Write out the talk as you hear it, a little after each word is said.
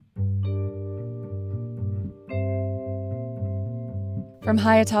From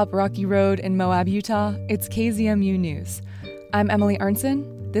high atop Rocky Road in Moab, Utah, it's KZMU News. I'm Emily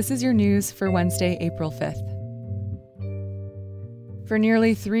Arnson. This is your news for Wednesday, April 5th. For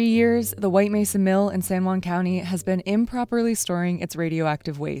nearly 3 years, the White Mesa Mill in San Juan County has been improperly storing its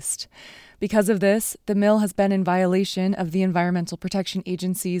radioactive waste. Because of this, the mill has been in violation of the Environmental Protection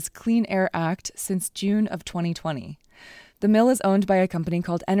Agency's Clean Air Act since June of 2020. The mill is owned by a company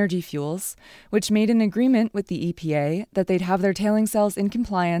called Energy Fuels, which made an agreement with the EPA that they'd have their tailing cells in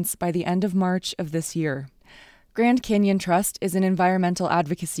compliance by the end of March of this year. Grand Canyon Trust is an environmental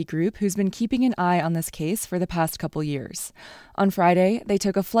advocacy group who's been keeping an eye on this case for the past couple years. On Friday, they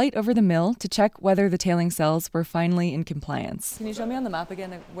took a flight over the mill to check whether the tailing cells were finally in compliance. Can you show me on the map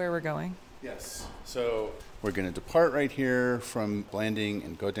again where we're going? Yes. So we're going to depart right here from landing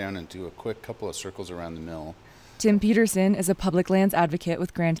and go down and do a quick couple of circles around the mill. Tim Peterson is a public lands advocate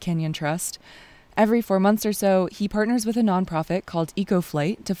with Grand Canyon Trust. Every 4 months or so, he partners with a nonprofit called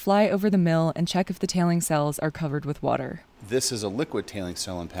EcoFlight to fly over the mill and check if the tailing cells are covered with water. This is a liquid tailing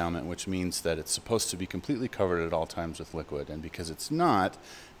cell impoundment, which means that it's supposed to be completely covered at all times with liquid. And because it's not,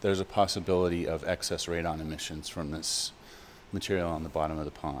 there's a possibility of excess radon emissions from this material on the bottom of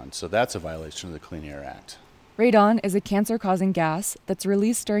the pond. So that's a violation of the Clean Air Act. Radon is a cancer-causing gas that's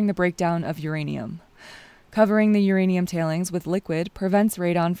released during the breakdown of uranium. Covering the uranium tailings with liquid prevents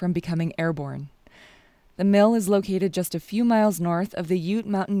radon from becoming airborne. The mill is located just a few miles north of the Ute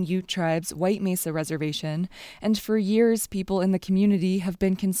Mountain Ute Tribe's White Mesa Reservation, and for years people in the community have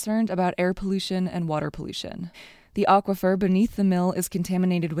been concerned about air pollution and water pollution. The aquifer beneath the mill is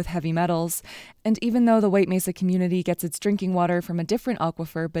contaminated with heavy metals, and even though the White Mesa community gets its drinking water from a different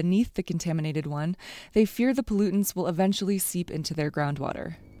aquifer beneath the contaminated one, they fear the pollutants will eventually seep into their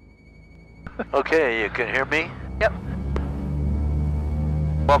groundwater. Okay, you can hear me? Yep.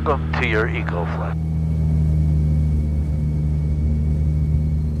 Welcome to your EcoFlight.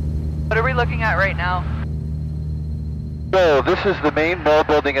 What are we looking at right now? So this is the main mill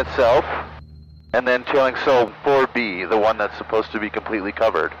building itself, and then tailing cell 4B, the one that's supposed to be completely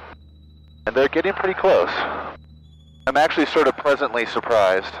covered. And they're getting pretty close. I'm actually sort of pleasantly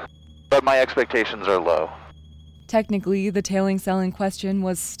surprised, but my expectations are low. Technically, the tailing cell in question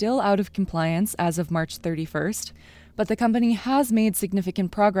was still out of compliance as of March 31st, but the company has made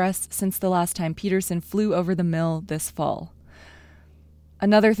significant progress since the last time Peterson flew over the mill this fall.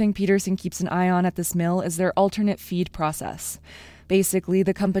 Another thing Peterson keeps an eye on at this mill is their alternate feed process. Basically,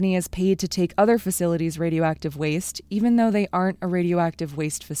 the company is paid to take other facilities' radioactive waste, even though they aren't a radioactive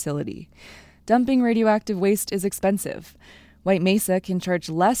waste facility. Dumping radioactive waste is expensive. White Mesa can charge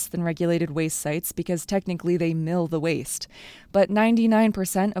less than regulated waste sites because technically they mill the waste. But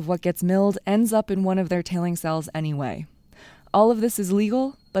 99% of what gets milled ends up in one of their tailing cells anyway. All of this is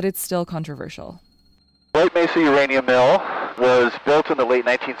legal, but it's still controversial. White Mesa Uranium Mill was built in the late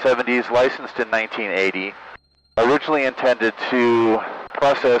 1970s, licensed in 1980. Originally intended to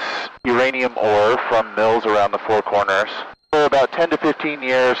process uranium ore from mills around the Four Corners for about 10 to 15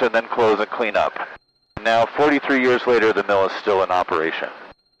 years and then close and clean up. Now, 43 years later, the mill is still in operation.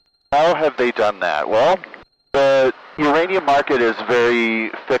 How have they done that? Well, the uranium market is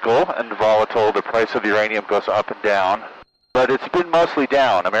very fickle and volatile. The price of uranium goes up and down, but it's been mostly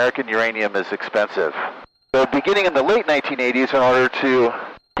down. American uranium is expensive. So beginning in the late 1980s, in order to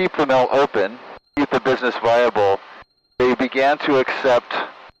keep the mill open, keep the business viable, they began to accept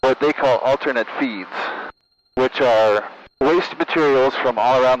what they call alternate feeds, which are waste materials from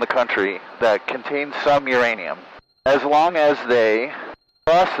all around the country that contain some uranium. As long as they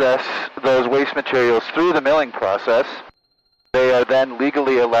process those waste materials through the milling process, they are then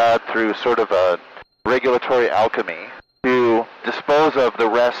legally allowed through sort of a regulatory alchemy to dispose of the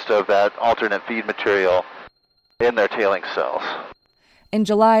rest of that alternate feed material in their tailing cells. In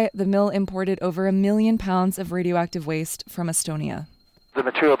July, the mill imported over 1 million pounds of radioactive waste from Estonia. The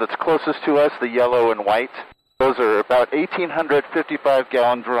material that's closest to us, the yellow and white, those are about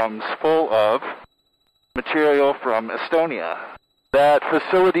 1,855-gallon drums full of material from Estonia. That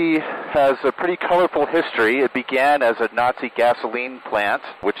facility has a pretty colorful history. It began as a Nazi gasoline plant,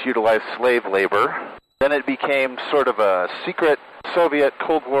 which utilized slave labor. Then it became sort of a secret Soviet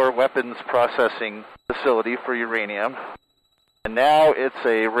Cold War weapons processing facility for uranium. And now it's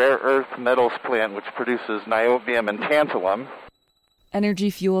a rare earth metals plant which produces niobium and tantalum. Energy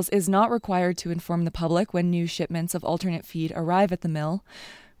Fuels is not required to inform the public when new shipments of alternate feed arrive at the mill.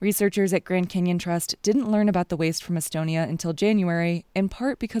 Researchers at Grand Canyon Trust didn't learn about the waste from Estonia until January, in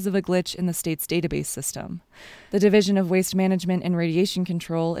part because of a glitch in the state's database system. The Division of Waste Management and Radiation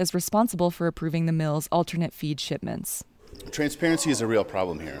Control is responsible for approving the mill's alternate feed shipments. Transparency is a real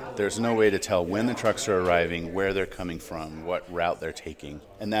problem here. There's no way to tell when the trucks are arriving, where they're coming from, what route they're taking.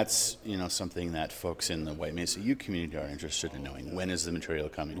 And that's, something that folks in the White Mesa U community are interested in knowing. When is the material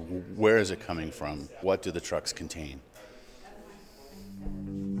coming? Where is it coming from? What do the trucks contain?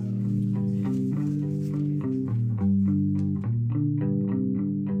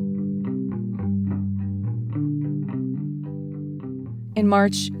 In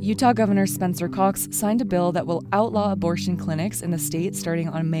March, Utah Governor Spencer Cox signed a bill that will outlaw abortion clinics in the state starting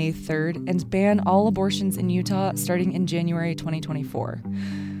on May 3rd and ban all abortions in Utah starting in January 2024.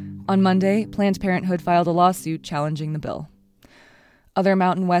 On Monday, Planned Parenthood filed a lawsuit challenging the bill. Other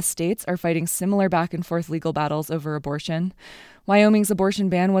Mountain West states are fighting similar back-and-forth legal battles over abortion. Wyoming's abortion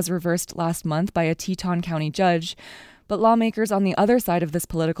ban was reversed last month by a Teton County judge, but lawmakers on the other side of this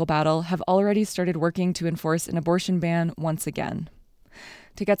political battle have already started working to enforce an abortion ban once again.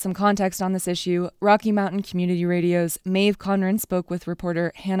 To get some context on this issue, Rocky Mountain Community Radio's Maeve Conran spoke with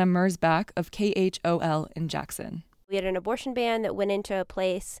reporter Hannah Merzbach of KHOL in Jackson. We had an abortion ban that went into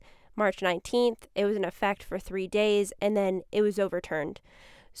place March 19th. It was in effect for 3 days, and then it was overturned.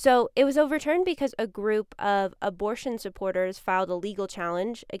 So it was overturned because a group of abortion supporters filed a legal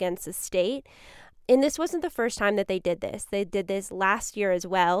challenge against the state. And this wasn't the first time that they did this. They did this last year as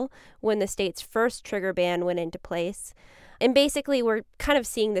well, when the state's first trigger ban went into place. And basically, we're kind of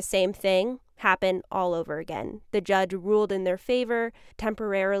seeing the same thing happen all over again. The judge ruled in their favor,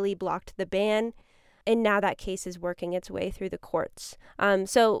 temporarily blocked the ban, and now that case is working its way through the courts.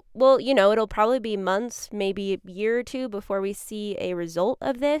 It'll probably be months, maybe a year or two before we see a result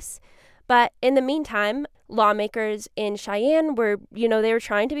of this. But in the meantime, lawmakers in Cheyenne they were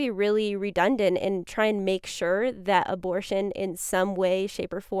trying to be really redundant and try and make sure that abortion in some way,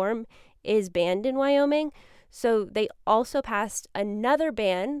 shape, or form is banned in Wyoming. So they also passed another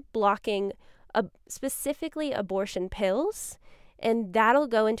ban blocking specifically abortion pills, and that'll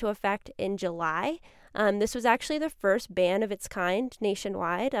go into effect in July. This was actually the first ban of its kind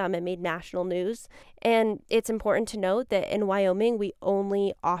nationwide. It made national news. And it's important to note that in Wyoming, we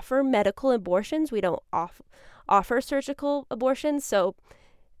only offer medical abortions. We don't offer surgical abortions. So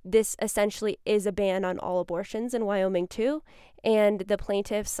this essentially is a ban on all abortions in Wyoming too. And the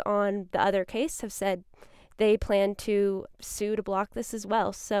plaintiffs on the other case have said they plan to sue to block this as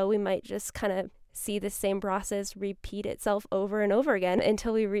well. So we might just kind of see the same process repeat itself over and over again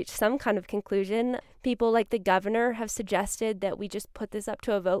until we reach some kind of conclusion. People like the governor have suggested that we just put this up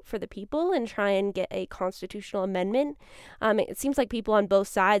to a vote for the people and try and get a constitutional amendment. It seems like people on both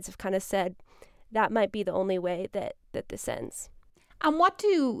sides have kind of said that might be the only way that this ends. And what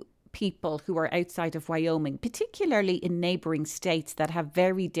do people who are outside of Wyoming, particularly in neighbouring states that have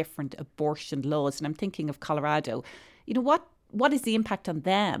very different abortion laws, and I'm thinking of Colorado, what is the impact on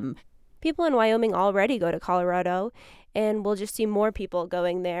them? People in Wyoming already go to Colorado, and we'll just see more people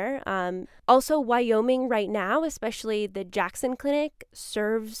going there. Also, Wyoming right now, especially the Jackson Clinic,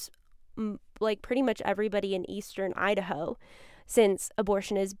 serves pretty much everybody in eastern Idaho. Since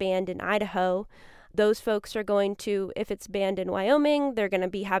abortion is banned in Idaho, those folks are going to, if it's banned in Wyoming, they're going to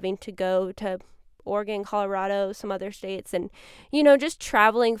be having to go to Oregon, Colorado, some other states, and, just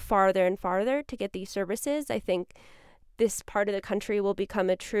traveling farther and farther to get these services. I think this part of the country will become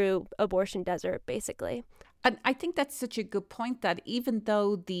a true abortion desert, basically. And I think that's such a good point, that even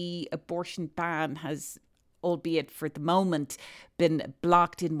though the abortion ban has, albeit for the moment, been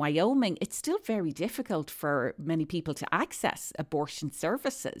blocked in Wyoming, it's still very difficult for many people to access abortion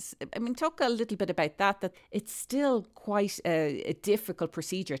services. I mean, talk a little bit about that it's still quite a difficult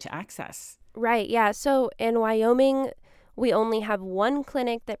procedure to access. Right, yeah. So in Wyoming, we only have one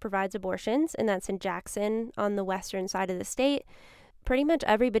clinic that provides abortions, and that's in Jackson on the western side of the state. Pretty much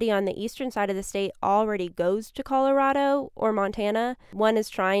everybody on the eastern side of the state already goes to Colorado or Montana. One is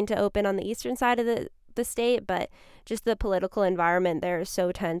trying to open on the eastern side of the state, but just the political environment there is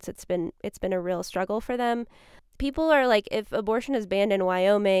so tense. It's been a real struggle for them. People are like, if abortion is banned in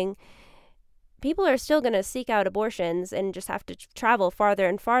Wyoming, people are still going to seek out abortions and just have to travel farther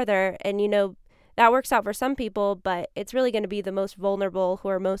and farther. And, that works out for some people, but it's really going to be the most vulnerable who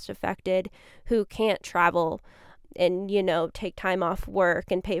are most affected, who can't travel and, take time off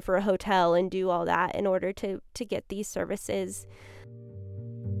work and pay for a hotel and do all that in order to get these services.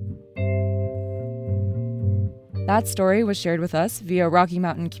 That story was shared with us via Rocky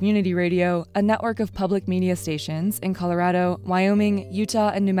Mountain Community Radio, a network of public media stations in Colorado, Wyoming,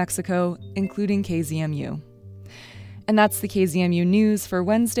 Utah, and New Mexico, including KZMU. And that's the KZMU News for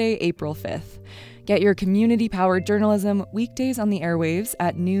Wednesday, April 5th. Get your community-powered journalism weekdays on the airwaves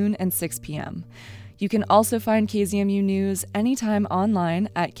at noon and 6 p.m. You can also find KZMU News anytime online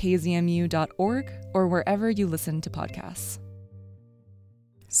at kzmu.org or wherever you listen to podcasts.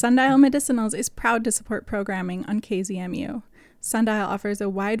 Sundial Medicinals is proud to support programming on KZMU. Sundial offers a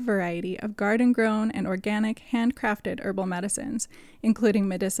wide variety of garden-grown and organic handcrafted herbal medicines, including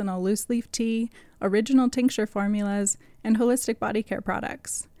medicinal loose-leaf tea, original tincture formulas, and holistic body care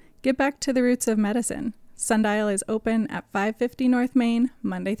products. Get back to the roots of medicine. Sundial is open at 550 North Main,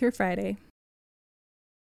 Monday through Friday.